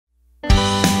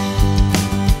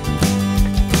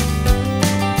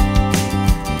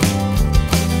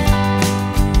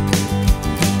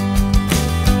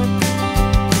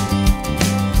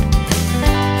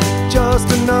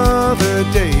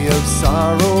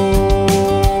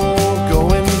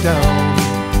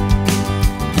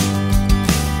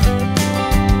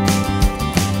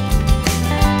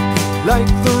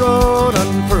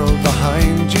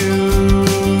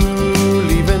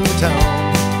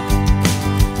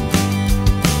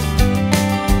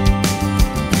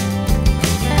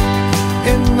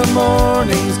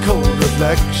morning's cold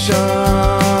reflection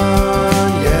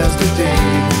yesterday.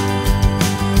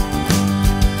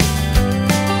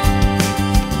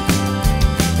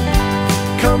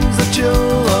 Comes the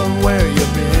chill of where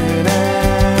you've been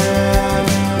and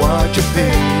what you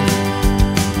paid.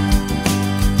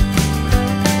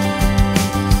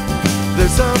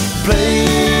 There's a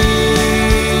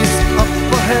place up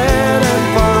ahead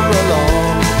and far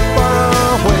along, far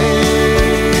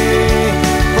away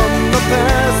from the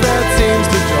past that seems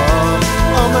to draw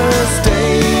all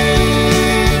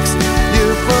mistakes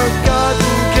you've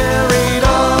forgotten, carried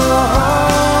on,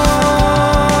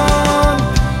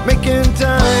 making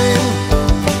time,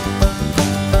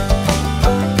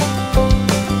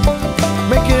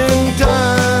 making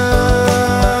time.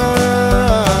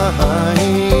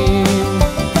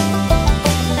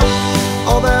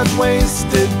 All that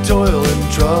wasted toil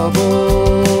and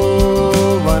trouble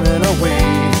running away.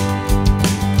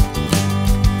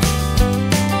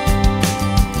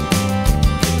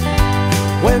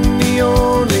 When the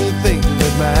only thing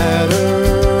that matters